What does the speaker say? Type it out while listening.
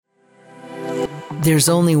There's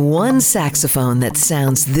only one saxophone that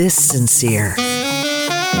sounds this sincere,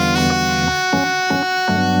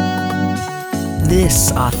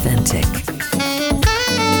 this authentic.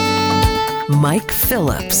 Mike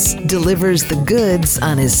Phillips delivers the goods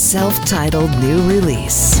on his self-titled new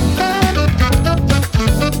release.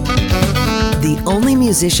 The only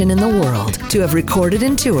musician in the world to have recorded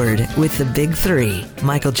and toured with the Big Three: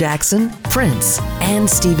 Michael Jackson, Prince, and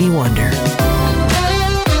Stevie Wonder.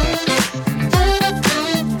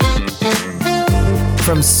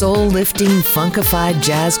 From soul-lifting, funkified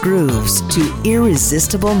jazz grooves to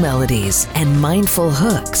irresistible melodies and mindful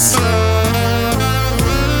hooks,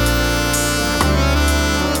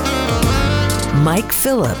 Mike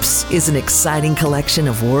Phillips is an exciting collection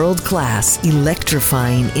of world-class,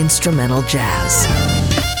 electrifying instrumental jazz.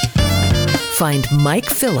 Find Mike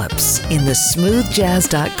Phillips in the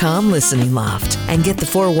smoothjazz.com listening loft and get the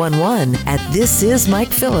 411 at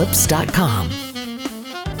thisismikephillips.com.